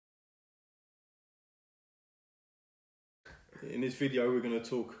In this video, we're going to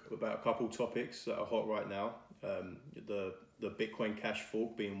talk about a couple topics that are hot right now. The Bitcoin Cash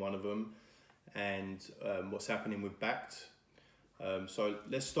fork being one of them, and what's happening with Bakkt. So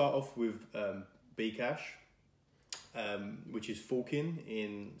let's start off with Bcash, which is forking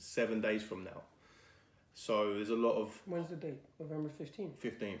in 7 days from now. So there's a lot of... When's the date? November 15th?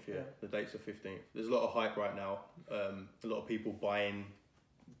 15th, yeah. The date's the 15th. There's a lot of hype right now. A lot of people buying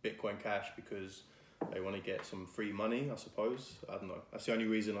Bitcoin Cash because they want to get some free money, I suppose. I don't know. That's the only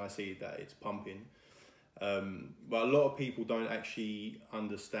reason I see that it's pumping. But a lot of people don't actually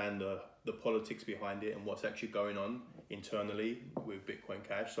understand the politics behind it and what's actually going on internally with Bitcoin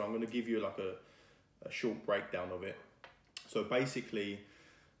Cash. So I'm going to give you like a short breakdown of it. So basically,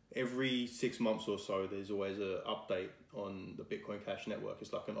 every 6 months or so, there's always an update on the Bitcoin Cash network.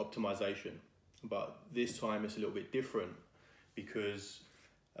 It's like an optimization. But this time it's a little bit different because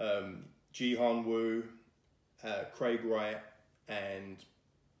Jihan Wu, Craig Wright, and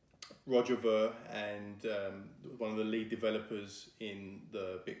Roger Ver, and one of the lead developers in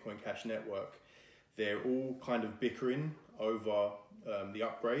the Bitcoin Cash network, they're all kind of bickering over the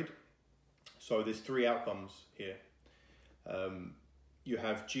upgrade. So there's three outcomes here. You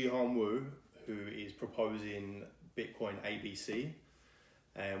have Jihan Wu, who is proposing Bitcoin ABC,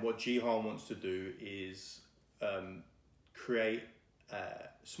 and what Jihan wants to do is create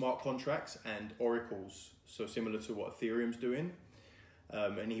smart contracts and oracles, so similar to what Ethereum's doing,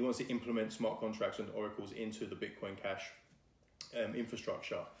 and he wants to implement smart contracts and oracles into the Bitcoin Cash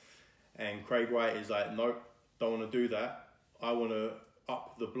infrastructure. And Craig Wright is like, nope, don't want to do that. I want to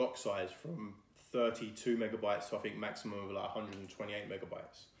up the block size from 32 megabytes to I think maximum of like 128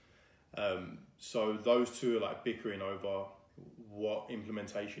 megabytes. So those two are like bickering over what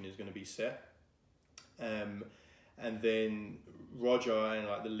implementation is going to be set. And then Roger and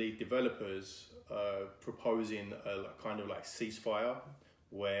like the lead developers proposing a kind of like ceasefire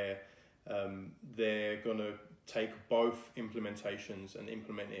where they're gonna take both implementations and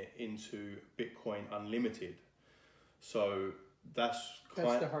implement it into Bitcoin Unlimited. So that's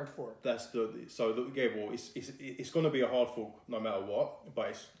the hard fork. It's gonna be a hard fork no matter what.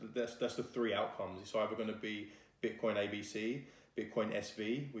 But that's the three outcomes. It's either gonna be Bitcoin ABC, Bitcoin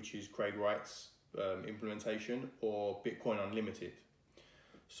SV, which is Craig Wright's implementation, or Bitcoin Unlimited.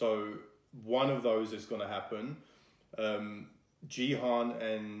 So one of those is going to happen. Jihan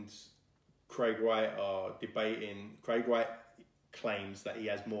and Craig Wright are debating. Craig Wright claims that he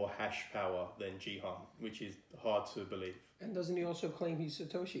has more hash power than Jihan, which is hard to believe. And doesn't he also claim he's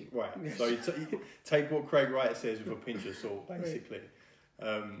Satoshi? Right. Yes. So you take what Craig Wright says with a pinch of salt, basically.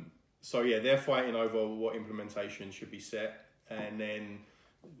 Right. So yeah, they're fighting over what implementation should be set, and then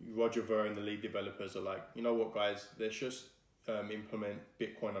Roger Ver and the lead developers are like, you know what, guys, let's just implement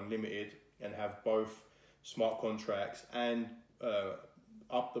Bitcoin Unlimited and have both smart contracts and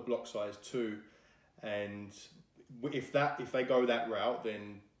up the block size too. And if they go that route,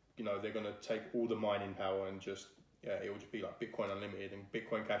 then they're going to take all the mining power and just it will just be like Bitcoin Unlimited, and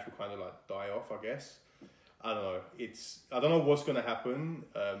Bitcoin Cash will kind of like die off, I guess. I don't know. I don't know what's going to happen.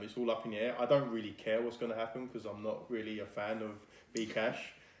 It's all up in the air. I don't really care what's going to happen because I'm not really a fan of Bcash.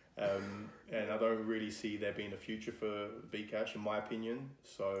 And I don't really see there being a future for Bcash, in my opinion.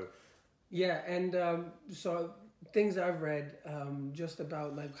 So, yeah, and so things I've read just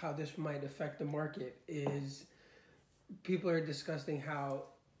about like how this might affect the market is people are discussing how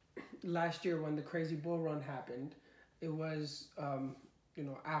last year when the crazy bull run happened, it was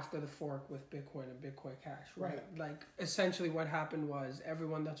after the fork with Bitcoin and Bitcoin Cash, right? Like essentially what happened was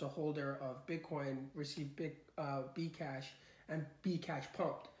everyone that's a holder of Bitcoin received Bcash, and Bcash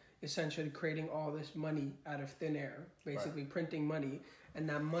pumped, essentially creating all this money out of thin air, basically printing money, and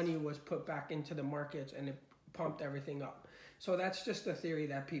that money was put back into the markets and it pumped everything up. So that's just a theory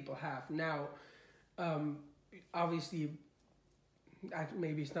that people have. Now, obviously,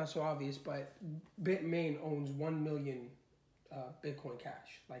 maybe it's not so obvious, but Bitmain owns 1 million Bitcoin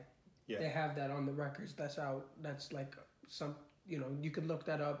Cash. Like they have that on the records. That's out. That's like some, you could look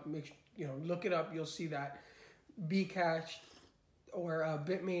that up, look it up. You'll see that Bcash or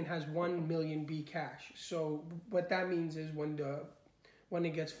Bitmain has 1 million Bcash. So what that means is when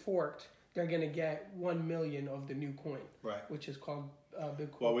it gets forked, they're gonna get 1 million of the new coin, which is called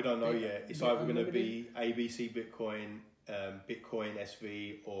Bitcoin. Well, we don't know yet. It's either going to be ABC Bitcoin, Bitcoin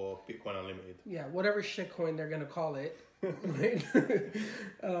SV, or Bitcoin Unlimited. Yeah, whatever shitcoin they're gonna call it. Right?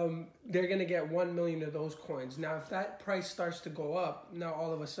 They're gonna get 1 million of those coins. Now, if that price starts to go up, now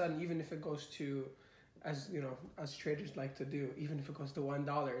all of a sudden, even if it goes to, as traders like to do, even if it goes to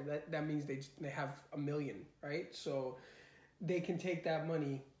 $1, that means they have 1 million, right? So they can take that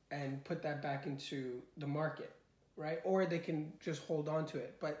money and put that back into the market, right? Or they can just hold on to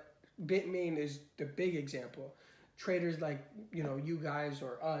it. But Bitmain is the big example. Traders like, you guys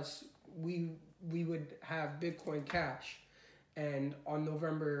or us, we would have Bitcoin Cash, and on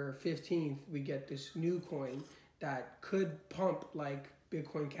November 15th we get this new coin that could pump like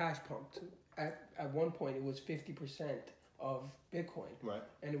Bitcoin Cash pumped. At one point it was 50% of Bitcoin. Right.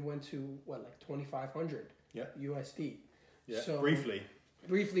 And it went to like 2,500 USD. Yeah. So briefly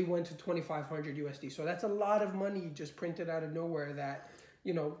went to 2,500 USD. So that's a lot of money just printed out of nowhere that,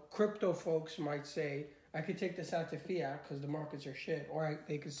 crypto folks might say, I could take this out to fiat because the markets are shit. Or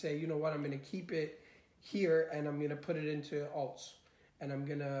they could say, you know what, I'm going to keep it here and I'm going to put it into alts. And I'm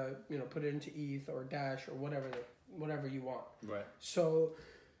going to, put it into ETH or Dash or whatever you want. Right. So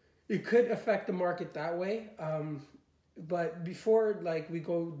it could affect the market that way. But before we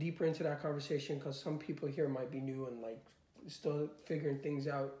go deeper into that conversation, because some people here might be new and still figuring things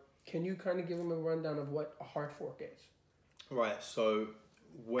out, can you kind of give them a rundown of what a hard fork is? Right. So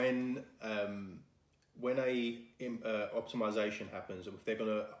when a optimization happens, if they're going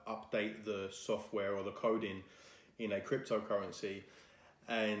to update the software or the coding in a cryptocurrency,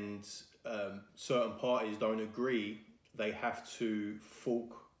 and certain parties don't agree, they have to fork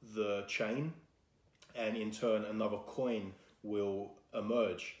the chain, and in turn another coin will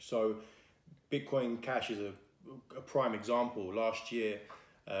emerge. So Bitcoin Cash is a prime example. Last year,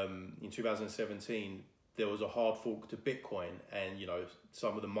 in 2017, there was a hard fork to Bitcoin, and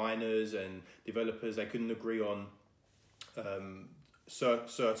some of the miners and developers, they couldn't agree on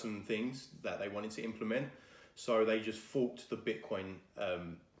certain things that they wanted to implement, so they just forked the Bitcoin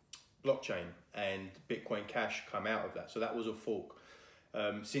blockchain, and Bitcoin Cash come out of that. So that was a fork.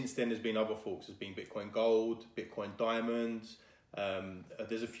 Since then, there's been other forks. There's been Bitcoin Gold, Bitcoin Diamond.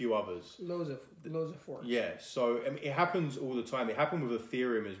 There's a few others. Loads of forks. Yeah, so it happens all the time. It happened with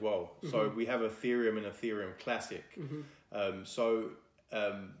Ethereum as well. Mm-hmm. So we have Ethereum and Ethereum Classic. Mm-hmm.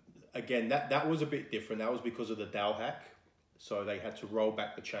 Again, that was a bit different. That was because of the DAO hack. So they had to roll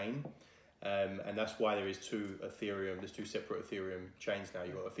back the chain. And that's why there is there's two separate Ethereum chains now.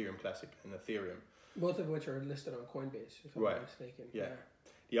 You've got Ethereum Classic and Ethereum. Both of which are listed on Coinbase, if I'm not mistaken. Yeah.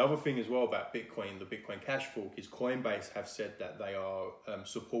 The other thing as well about Bitcoin, the Bitcoin Cash fork, is Coinbase have said that they are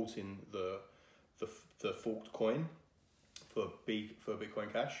supporting the forked coin for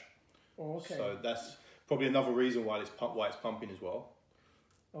Bitcoin Cash. Oh, okay. So that's probably another reason why it's pumping as well.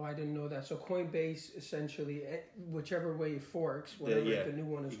 Oh, I didn't know that. So Coinbase essentially, whichever way it forks, whatever the new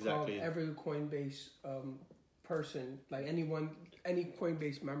one is called, every Coinbase person, like any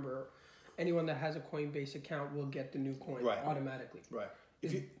Coinbase member, anyone that has a Coinbase account will get the new coin automatically. Right.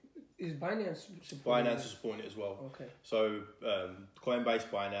 Is Binance supporting Binance is supporting it as well. Okay. So Coinbase,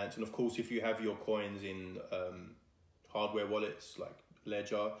 Binance, and of course if you have your coins in hardware wallets like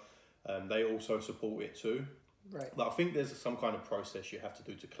Ledger, they also support it too. Right. Like, I think there's some kind of process you have to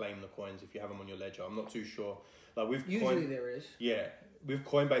do to claim the coins if you have them on your ledger. I'm not too sure. Like usually there is. Yeah, with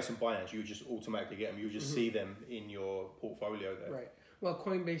Coinbase and Binance, you just automatically get them. You just see them in your portfolio there. Right. Well,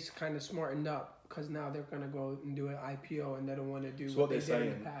 Coinbase kind of smartened up because now they're going to go and do an IPO, and they don't want to do what they did in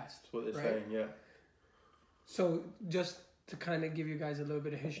the past. That's what they're saying. Yeah. So just to kind of give you guys a little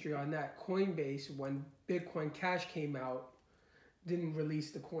bit of history on that, Coinbase, when Bitcoin Cash came out, didn't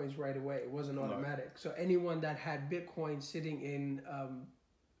release the coins right away. It wasn't automatic. No. So anyone that had Bitcoin sitting in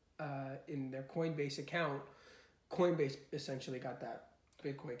their Coinbase account, Coinbase essentially got that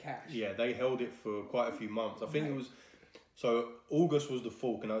Bitcoin Cash. Yeah, they held it for quite a few months. I think it was, so August was the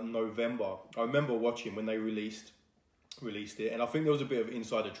fork, and November, I remember watching when they released it, and I think there was a bit of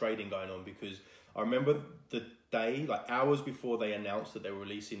insider trading going on, because I remember the day, like hours before they announced that they were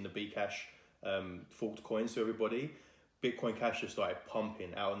releasing the Bcash forked coins to everybody, Bitcoin Cash just started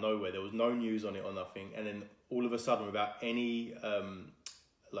pumping out of nowhere. There was no news on it or nothing. And then all of a sudden, without any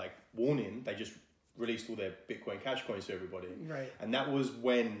warning, they just released all their Bitcoin Cash coins to everybody. Right. And that was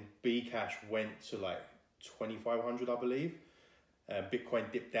when Bcash went to 2,500, I believe.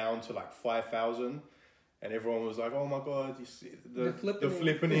 Bitcoin dipped down to 5,000. And everyone was like, oh my God, you see the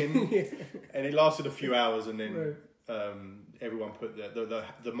flipping in. Yeah. And it lasted a few hours, and then everyone put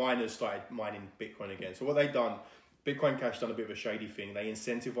the miners started mining Bitcoin again. So what they done, Bitcoin Cash done a bit of a shady thing. They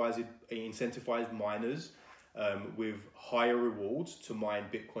incentivized miners with higher rewards to mine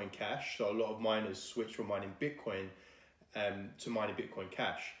Bitcoin Cash. So a lot of miners switched from mining Bitcoin to mining Bitcoin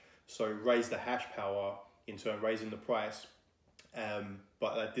Cash. So raised the hash power, in turn raising the price.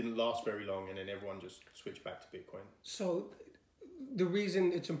 But that didn't last very long, and then everyone just switched back to Bitcoin. So the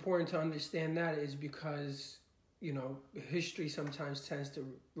reason it's important to understand that is because, history sometimes tends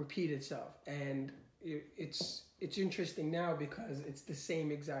to repeat itself, and it's interesting now because it's the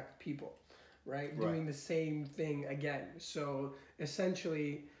same exact people. right? Doing the same thing again. So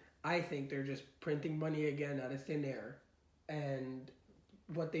essentially, I think they're just printing money again out of thin air, and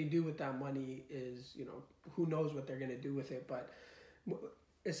what they do with that money is, who knows what they're going to do with it. But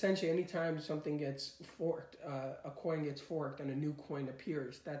essentially, anytime something gets forked, a coin gets forked and a new coin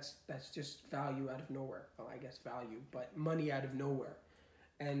appears, that's just value out of nowhere. Well, I guess value, but money out of nowhere.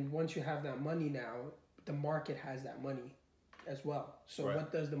 And once you have that money now, the market has that money as well. So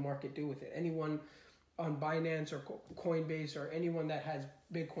what does the market do with it? Anyone on Binance or Coinbase or anyone that has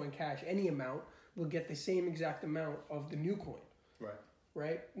Bitcoin Cash, any amount, will get the same exact amount of the new coin.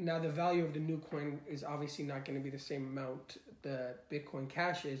 Right? Now, the value of the new coin is obviously not going to be the same amount the Bitcoin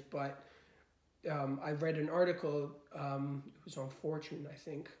Cash is, but I read an article, it was on Fortune, I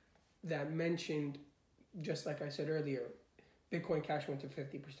think, that mentioned, just like I said earlier, Bitcoin Cash went to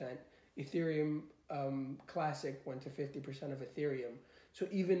 50%, Ethereum Classic went to 50% of Ethereum. So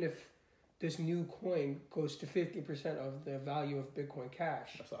even if this new coin goes to 50% of the value of Bitcoin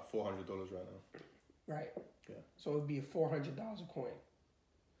Cash... That's like $400 right now. Right. Yeah. So it would be $400 a coin.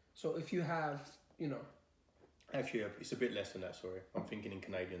 So if you have, Actually, it's a bit less than that, sorry. I'm thinking in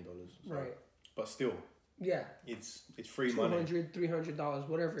Canadian dollars. Sorry. Right. But still. Yeah. It's free money. $200, $300,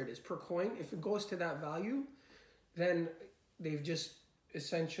 whatever it is per coin. If it goes to that value, then they've just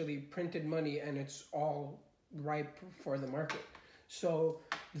essentially printed money and it's all ripe for the market. So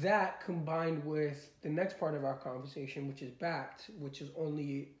that combined with the next part of our conversation, which is Bakkt, which is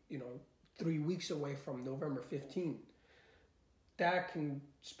only, 3 weeks away from November 15th. That can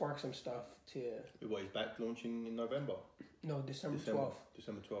spark some stuff to... What, is Bakkt launching in November? No, December 12th.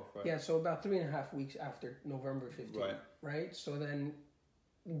 December 12th, right. Yeah, so about 3.5 weeks after November 15th. Right? So then,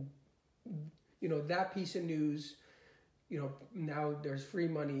 that piece of news, now there's free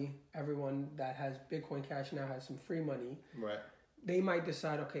money. Everyone that has Bitcoin Cash now has some free money. Right. They might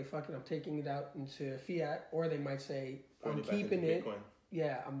decide, okay, fuck it, I'm taking it out into fiat. Or they might say, I'm keeping it. Bitcoin.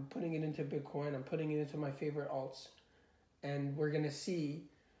 Yeah, I'm putting it into Bitcoin. I'm putting it into my favorite alts. And we're going to see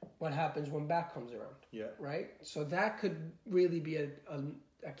what happens when Bakkt comes around. Yeah. Right? So that could really be a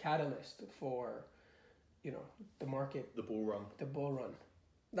catalyst for, the market. The bull run. The bull run.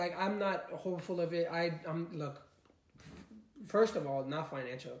 Like, I'm not hopeful of it. Look, first of all, not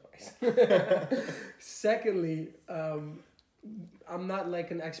financial advice. Secondly, I'm not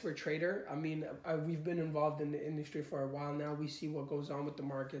like an expert trader. I mean, we've been involved in the industry for a while now. We see what goes on with the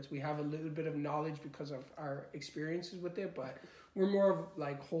markets. We have a little bit of knowledge because of our experiences with it, but we're more of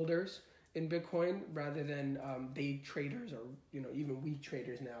like holders in Bitcoin rather than day traders or, even week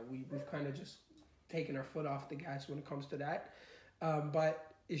traders now. We've kind of just taken our foot off the gas when it comes to that.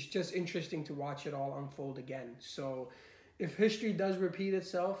 But it's just interesting to watch it all unfold again. So if history does repeat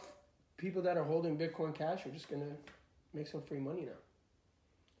itself, people that are holding Bitcoin Cash are just going to make some free money now.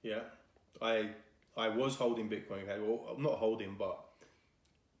 Yeah. I was holding Bitcoin Cash. Well, not holding, but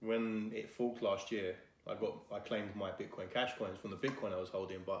when it forked last year, I claimed my Bitcoin Cash coins from the Bitcoin I was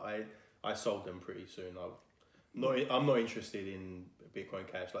holding, but I sold them pretty soon. I'm not interested in Bitcoin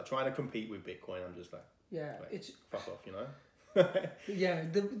Cash. Like trying to compete with Bitcoin, I'm just like, it's fuck off, Yeah,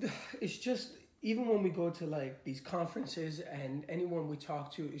 it's just, even when we go to like these conferences and anyone we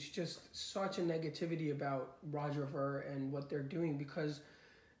talk to, it's just such a negativity about Roger Ver and what they're doing, because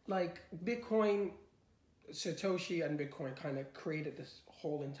like Bitcoin, Satoshi and Bitcoin kind of created this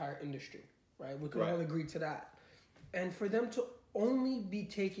whole entire industry, right? We can all agree to that. And for them to only be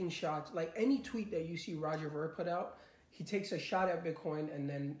taking shots, like any tweet that you see Roger Ver put out, he takes a shot at Bitcoin and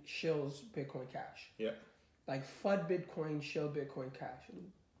then shills Bitcoin Cash. Yeah. Like FUD Bitcoin, shill Bitcoin Cash.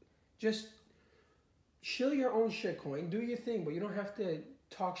 Just shill your own shitcoin, do your thing, but you don't have to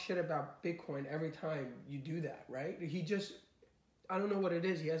talk shit about Bitcoin every time you do that, right? I don't know what it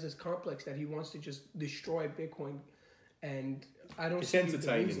is. He has this complex that he wants to just destroy Bitcoin, and I don't. It's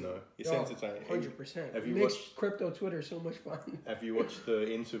entertaining though. It's entertaining. 100%. It makes crypto Twitter so much fun. Have you watched the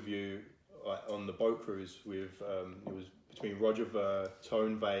interview on the boat cruise with? It was between Roger Ver,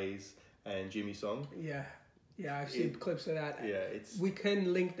 Tone Vase, and Jimmy Song. Yeah, I've seen clips of that. Yeah, we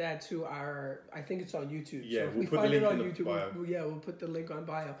can link that to our. I think it's on YouTube. Yeah, so if we find it on YouTube, we'll put the link on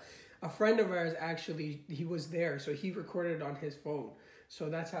bio. A friend of ours actually, he was there, so he recorded it on his phone. So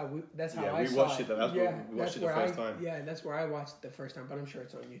that's how I saw watched it. We watched it the first time. Yeah, that's where I watched it the first time, but I'm sure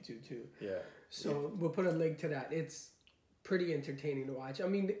it's on YouTube too. Yeah. So we'll put a link to that. It's pretty entertaining to watch. I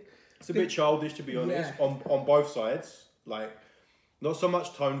mean, it's a bit childish, to be honest, on both sides. Like, not so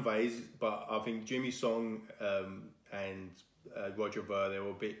much Tone Vase, but I think Jimmy Song and Roger Ver, they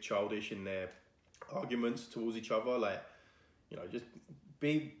were a bit childish in their arguments towards each other. Like, just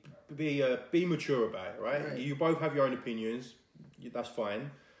be mature about it, right? You both have your own opinions. That's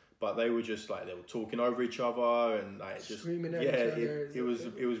fine. but they were just like, they were talking over each other and like just screaming at each other.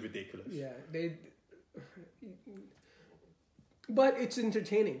 It was ridiculous. Yeah, but it's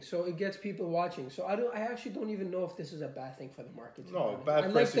entertaining, so it gets people watching. So I actually don't even know if this is a bad thing for the market. No,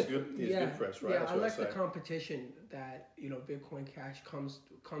 bad press is good. Is good press, right? Yeah, I like the competition that Bitcoin Cash comes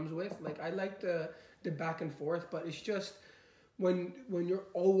with. Like I like the back and forth, but it's just when you're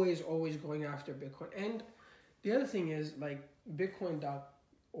always going after Bitcoin. And the other thing is like Bitcoin.org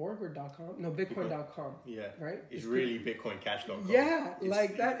or .com? No, Bitcoin.com. Yeah. Right? It's really BitcoinCash.com. Yeah,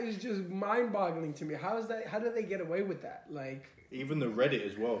 that is just mind-boggling to me. How do they get away with that? Like even the Reddit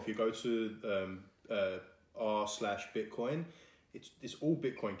as well. If you go to r/Bitcoin, it's all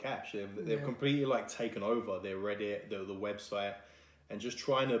Bitcoin Cash. They've completely like taken over their Reddit, the website, and just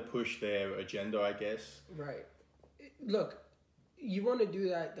trying to push their agenda, I guess. Right. Look, you want to do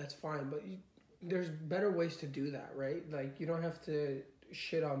that, that's fine, but there's better ways to do that, right? Like you don't have to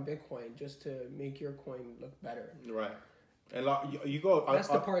shit on Bitcoin just to make your coin look better. Right. And like that's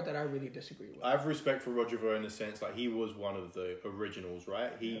the part that I really disagree with. I have respect for Roger Ver in the sense like he was one of the originals,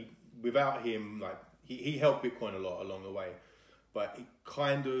 right? Without him, like he helped Bitcoin a lot along the way, but he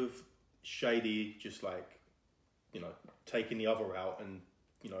kind of shady, just like taking the other route and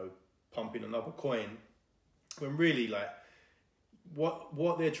pumping another coin when really like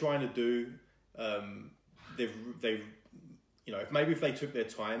what they're trying to do, they've if they took their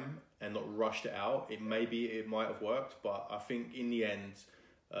time and not rushed it out, it might have worked. But I think in the end,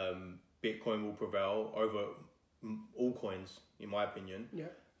 Bitcoin will prevail over all coins, in my opinion. Yeah,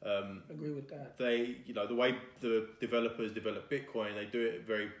 agree with that. They, the way the developers develop Bitcoin, they do it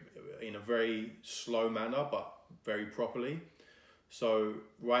in a very slow manner, but very properly. So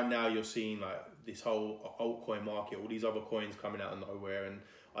right now you're seeing like this whole altcoin market, all these other coins coming out of nowhere, and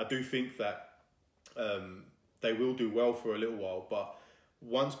I do think that they will do well for a little while, but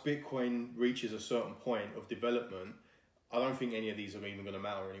once Bitcoin reaches a certain point of development, I don't think any of these are even going to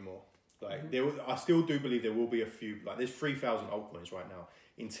matter anymore. Like I still do believe there will be a few. Like there's 3,000 altcoins right now.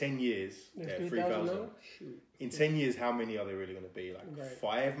 In 10 years, 3,000. In 10 years, how many are there really going to be? Like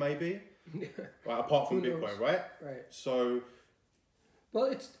 5 maybe. Right, apart from Bitcoin, right? Right. So,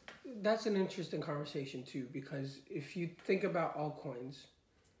 well, that's an interesting conversation too, because if you think about altcoins,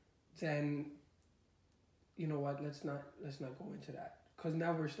 then you know what? Let's not go into that, because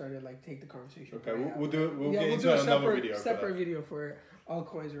now we're starting to like take the conversation. Okay, we'll do it. We'll get into another video. Separate video for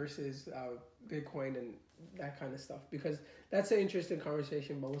altcoins versus Bitcoin and that kind of stuff, because that's an interesting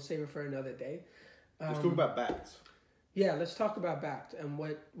conversation. But we'll save it for another day. Let's talk about Bakkt. Yeah, let's talk about Bakkt and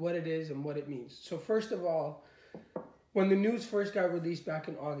what it is and what it means. So first of all, when the news first got released back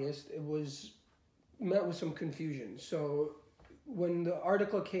in August, it was met with some confusion. So when the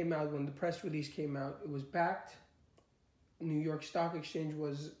article came out, when the press release came out, it was Bakkt. New York Stock Exchange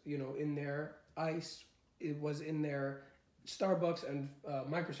was, in there. ICE, it was in there. Starbucks and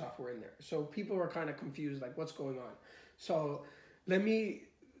Microsoft were in there. So people were kind of confused, like, what's going on? So let me,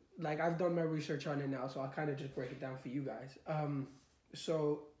 I've done my research on it now, so I'll kind of just break it down for you guys.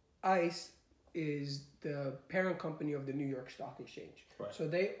 So ICE is the parent company of the New York Stock Exchange. Right. So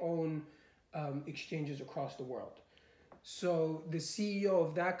they own exchanges across the world. So the CEO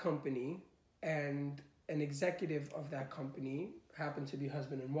of that company and an executive of that company happen to be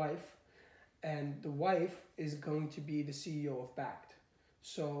husband and wife, and the wife is going to be the CEO of Bakkt.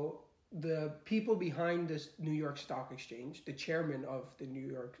 So the people behind this New York Stock Exchange, the chairman of the New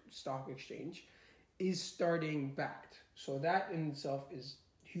York Stock Exchange, is starting Bakkt. So that in itself is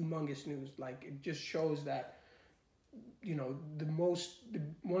humongous news. Like, it just shows that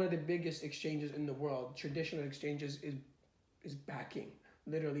one of the biggest exchanges in the world, traditional exchanges, is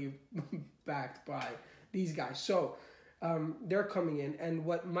literally backed by these guys. So they're coming in, and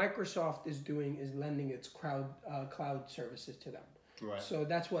what Microsoft is doing is lending its cloud services to them. Right. So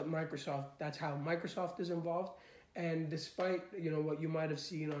that's how Microsoft is involved. And despite what you might have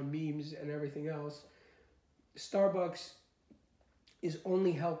seen on memes and everything else, Starbucks is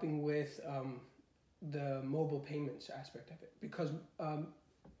only helping with the mobile payments aspect of it, because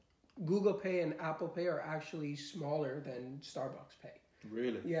Google Pay and Apple Pay are actually smaller than Starbucks Pay.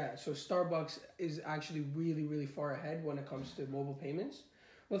 Really? Yeah, so Starbucks is actually really, really far ahead when it comes to mobile payments.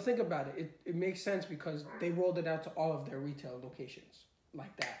 Well, think about it. It makes sense because they rolled it out to all of their retail locations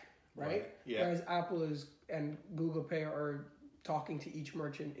like that, right? Yeah. Whereas Apple and Google Pay are talking to each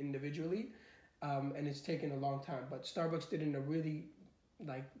merchant individually, and it's taken a long time. But Starbucks did it in a really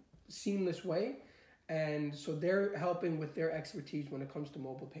seamless way. And so they're helping with their expertise when it comes to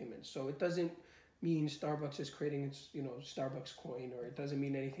mobile payments. So it doesn't mean Starbucks is creating its, Starbucks coin, or it doesn't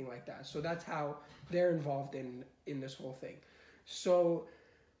mean anything like that. So that's how they're involved in this whole thing. So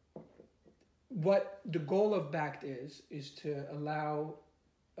what the goal of Bakkt is to allow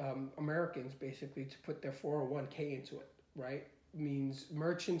Americans basically to put their 401k into it, right? Means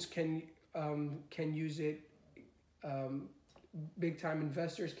merchants can use it, big time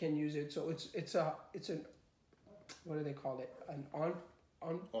investors can use it. So it's an what do they call it? An on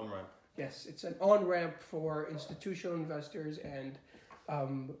ramp. Yes, it's an on ramp for institutional investors and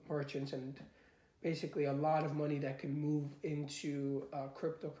merchants, and basically a lot of money that can move into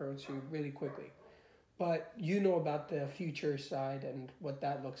cryptocurrency really quickly. But you know about the future side and what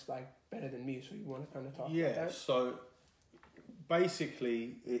that looks like better than me, so you want to kind of talk about that? Yeah, so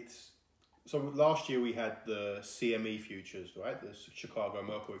basically so last year we had the CME futures, right? The Chicago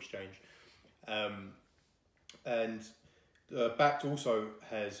Mercantile Exchange. And Bakkt also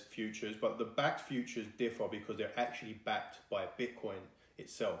has futures, but the Bakkt futures differ because they're actually backed by Bitcoin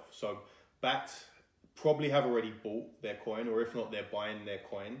itself. So Bakkt probably have already bought their coin, or if not, they're buying their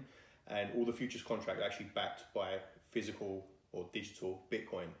coin, and all the futures contract are actually backed by physical or digital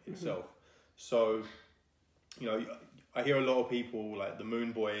Bitcoin itself. So, I hear a lot of people like the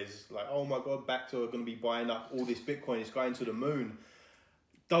Moon Boys, like, oh my God, Bakkt are going to be buying up all this Bitcoin, it's going to the moon.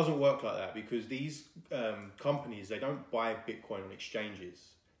 Doesn't work like that, because these companies, they don't buy Bitcoin on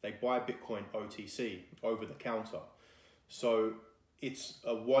exchanges. They buy Bitcoin OTC, over the counter. So it's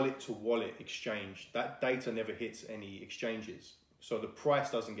a wallet to wallet exchange. That data never hits any exchanges. So the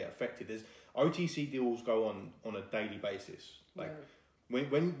price doesn't get affected. There's OTC deals go on a daily basis. Like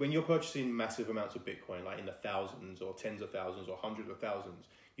when you're purchasing massive amounts of Bitcoin, like in the thousands or tens of thousands or hundreds of thousands,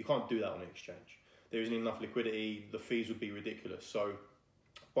 you can't do that on an exchange. There isn't enough liquidity. The fees would be ridiculous. So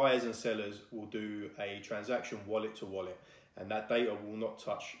buyers and sellers will do a transaction wallet to wallet, and that data will not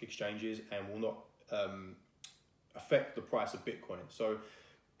touch exchanges and will not affect the price of Bitcoin. So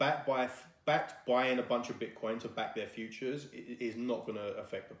Bakkt buying a bunch of Bitcoin to back their futures is not going to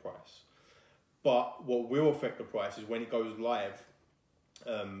affect the price. But what will affect the price is when it goes live.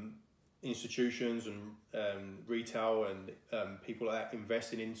 Institutions and retail and people like that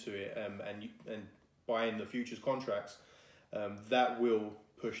investing into it and buying the futures contracts, that will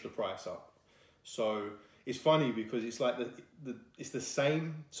push the price up. So it's funny because it's like it's the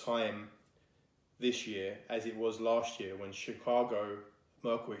same time this year as it was last year when Chicago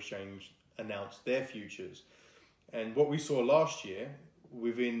Mercantile Exchange announced their futures. And what we saw last year,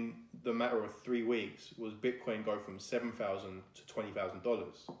 within the matter of 3 weeks, was Bitcoin go from $7,000 to $20,000.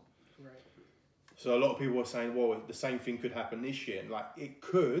 Right. So a lot of people are saying, well, the same thing could happen this year. And like, it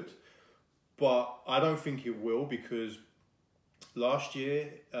could, but I don't think it will, because last year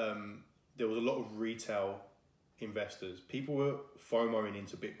there was a lot of retail investors. People were FOMOing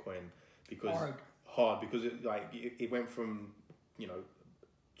into Bitcoin because it went from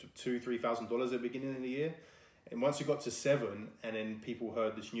to $2,000-$3,000 at the beginning of the year, and once it got to $7,000, and then people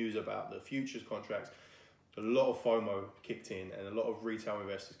heard this news about the futures contracts, a lot of FOMO kicked in, and a lot of retail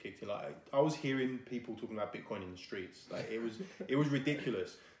investors kicked in. Like, I was hearing people talking about Bitcoin in the streets. Like, it was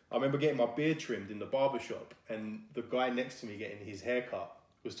ridiculous. I remember getting my beard trimmed in the barbershop, and the guy next to me getting his haircut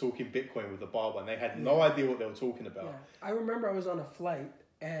was talking Bitcoin with the barber, and they had no idea what they were talking about. Yeah. I remember I was on a flight,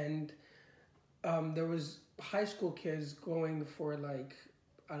 and there was high school kids going for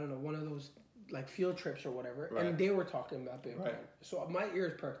one of those like field trips or whatever, right. And they were talking about Bitcoin. Right. So my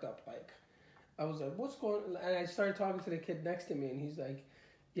ears perked up. Like, I was like, "What's going on?" And I started talking to the kid next to me, and he's like,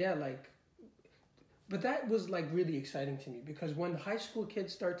 "Yeah, like." But that was like really exciting to me, because when high school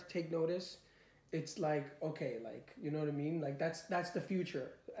kids start to take notice, it's like, okay, like, you know what I mean? Like, that's the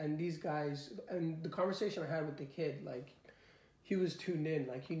future. And these guys, and the conversation I had with the kid, like, he was tuned in.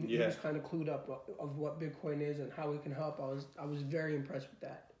 Like, he was kind of clued up of what Bitcoin is and how it can help. I was very impressed with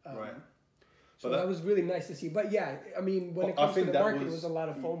that. Right. So that was really nice to see. But yeah, I mean, when it comes to the market, it was a lot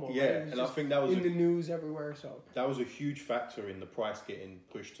of FOMO. Yeah, right? And I think that was in the news everywhere. So that was a huge factor in the price getting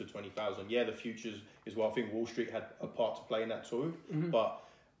pushed to 20,000. Yeah, the futures is what I think Wall Street had a part to play in that too. Mm-hmm. But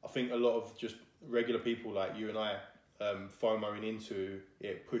I think a lot of just regular people like you and I, FOMOing into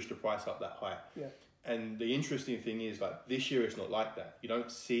it, pushed the price up that high. Yeah. And the interesting thing is, like, this year it's not like that. You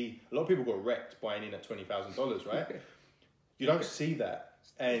don't see a lot of people got wrecked buying in at $20,000, right? You don't see that,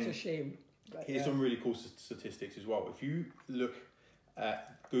 and it's a shame. But here's some really cool statistics as well. If you look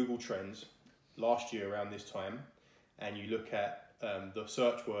at Google Trends last year around this time, and you look at the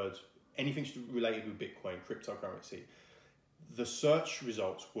search words, anything related with Bitcoin, cryptocurrency, the search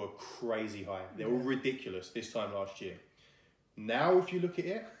results were crazy high. They were ridiculous this time last year. Now, if you look at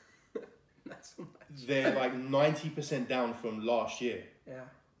it, not so much. They're like 90% down from last year. Yeah.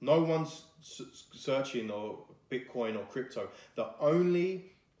 No one's searching or Bitcoin or crypto. The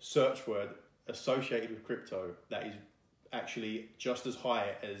only search word associated with crypto that is actually just as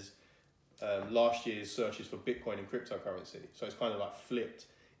high as last year's searches for Bitcoin and cryptocurrency. So it's kind of like flipped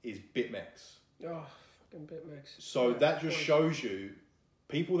is BitMEX. Oh, fucking BitMEX. So yeah, that just shows you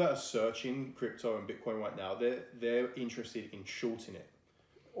people that are searching crypto and Bitcoin right now, they're interested in shorting it.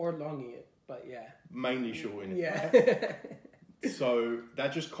 Or longing it, but yeah. Mainly shorting it. Yeah. So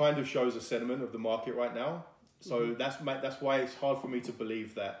that just kind of shows the sentiment of the market right now. So that's why it's hard for me to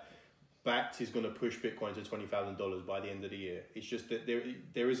believe that Bakkt is going to push Bitcoin to $20,000 by the end of the year. It's just that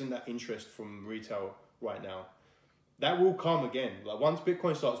there isn't that interest from retail right now. That will come again. Like once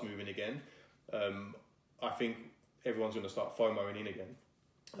Bitcoin starts moving again, I think everyone's going to start FOMOing in again.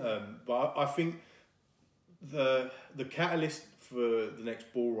 But I think the catalyst for the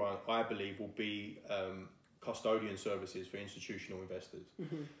next bull run, I believe, will be custodian services for institutional investors,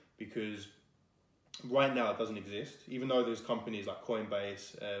 because right now it doesn't exist. Even though there's companies like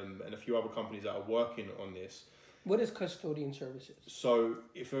Coinbase and a few other companies that are working on this. What is custodian services? So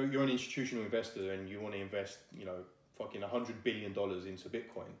if you're an institutional investor and you want to invest, fucking $100 billion into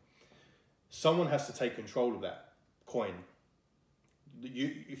Bitcoin, someone has to take control of that coin.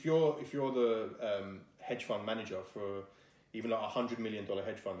 If you're the hedge fund manager for even like $100 million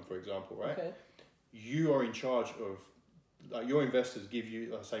hedge fund, for example, right? Okay. You are in charge of, like, your investors give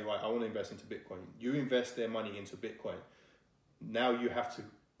you, say, right, I want to invest into Bitcoin. You invest their money into Bitcoin. Now you have to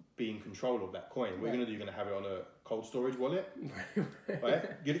be in control of that coin. What you're going to do, you're going to have it on a cold storage wallet, right?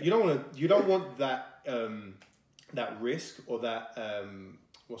 You don't want that that risk or that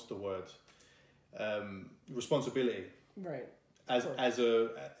what's the word, responsibility, right? As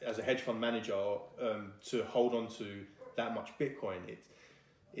a hedge fund manager, to hold on to that much Bitcoin.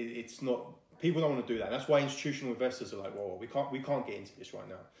 It's not. People don't want to do that. And that's why institutional investors are like, whoa, we can't get into this right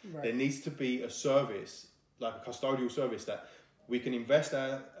now. Right. There needs to be a service, like a custodial service, that we can invest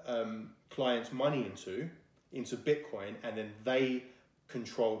our clients' money into Bitcoin, and then they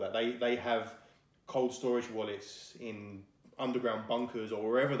control that. They have cold storage wallets in underground bunkers or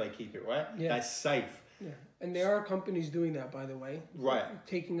wherever they keep it, right? Yeah. That's safe. Yeah, and there are companies doing that, by the way. Right.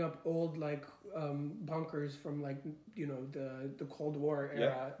 Taking up old bunkers from the Cold War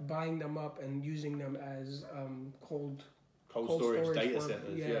era, buying them up and using them as cold storage data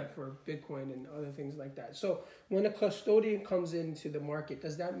centers. For Bitcoin and other things like that. So when a custodian comes into the market,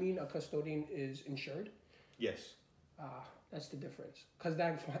 does that mean a custodian is insured? Yes. That's the difference. Because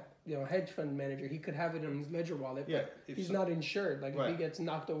that hedge fund manager, he could have it in his ledger wallet, but he's not insured. Like if he gets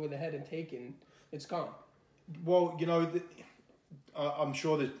knocked over the head and taken, it's gone. Well, I'm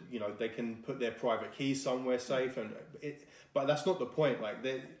sure that they can put their private keys somewhere safe, but that's not the point. Like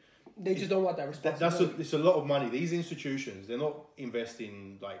they just don't want that responsibility. It's a lot of money. These institutions, they're not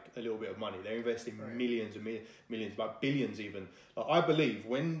investing like a little bit of money. They're investing millions and millions, about billions even. Like, I believe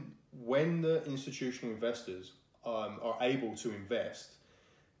when the institutional investors are able to invest,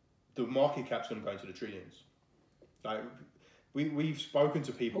 the market cap's going to go into the trillions. Like we've spoken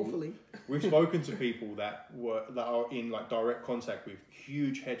to people. Hopefully, we've spoken to people that are in like direct contact with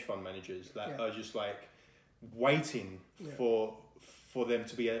huge hedge fund managers that are just like waiting for them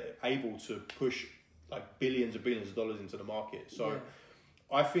to be able to push like billions and billions of dollars into the market. So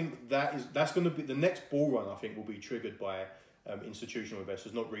I think that's going to be the next bull run. I think will be triggered by institutional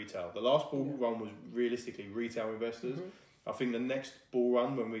investors, not retail. The last bull run was realistically retail investors. I think the next bull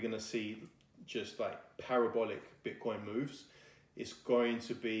run, when we're going to see just like parabolic Bitcoin moves, it's going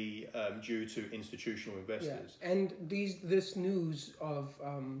to be due to institutional investors. Yeah. And this news of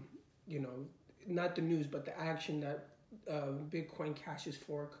not the news, but the action that Bitcoin Cash's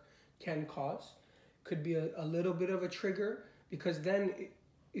fork can cause could be a little bit of a trigger, because then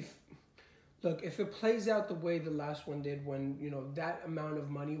if it plays out the way the last one did, when that amount of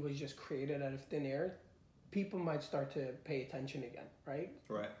money was just created out of thin air, people might start to pay attention again, right?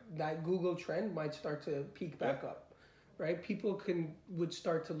 Right. That Google trend might start to peak back up, right? People would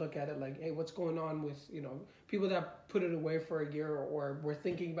start to look at it like, hey, what's going on with people that put it away for a year or were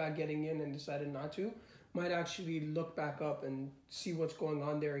thinking about getting in and decided not to, might actually look back up and see what's going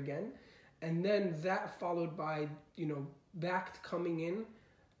on there again, and then that followed by Bakkt coming in.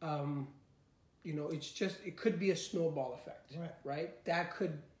 It could be a snowball effect, right? That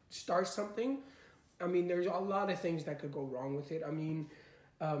could start something. I mean, there's a lot of things that could go wrong with it. I mean,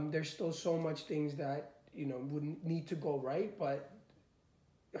 there's still so much things that wouldn't need to go right, but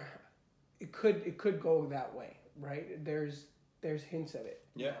it could go that way, right? There's hints of it.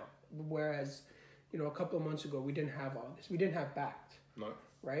 Yeah. Whereas, a couple of months ago we didn't have all this. We didn't have Bakkt. No.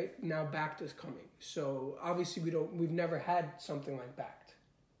 Right? Now Bakkt is coming. So obviously we've never had something like Bakkt,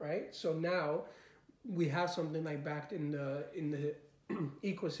 right? So now we have something like Bakkt in the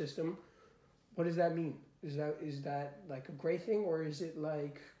ecosystem. What does that mean? Is that like a great thing, or is it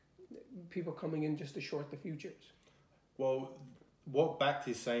like people coming in just to short the futures. Well, what Bakkt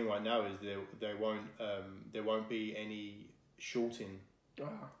is saying right now is there won't be any shorting.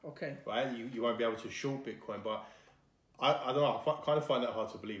 Okay. Right, you won't be able to short Bitcoin, but I don't know. I kind of find that hard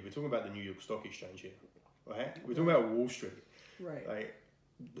to believe. We're talking about the New York Stock Exchange here, right? We're talking about Wall Street, right? Like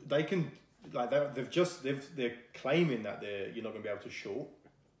they can, like they're claiming that you're not going to be able to short,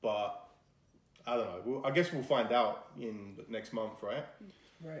 but I don't know. I guess we'll find out in next month, right?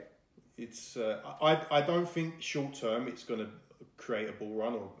 Right. It's I don't think short term it's going to create a bull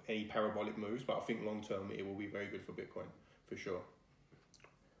run or any parabolic moves, but I think long term it will be very good for Bitcoin for sure.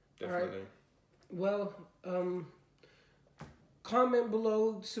 Definitely. Well, comment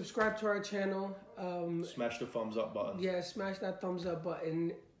below, subscribe to our channel. Smash the thumbs up button. Yeah, smash that thumbs up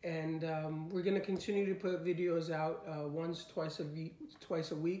button, and we're gonna continue to put videos out twice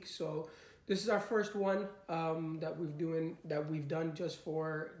a week. So this is our first one that we've done just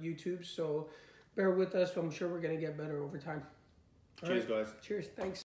for YouTube. So bear with us. I'm sure we're gonna get better over time. Cheers, guys. Cheers. Thanks.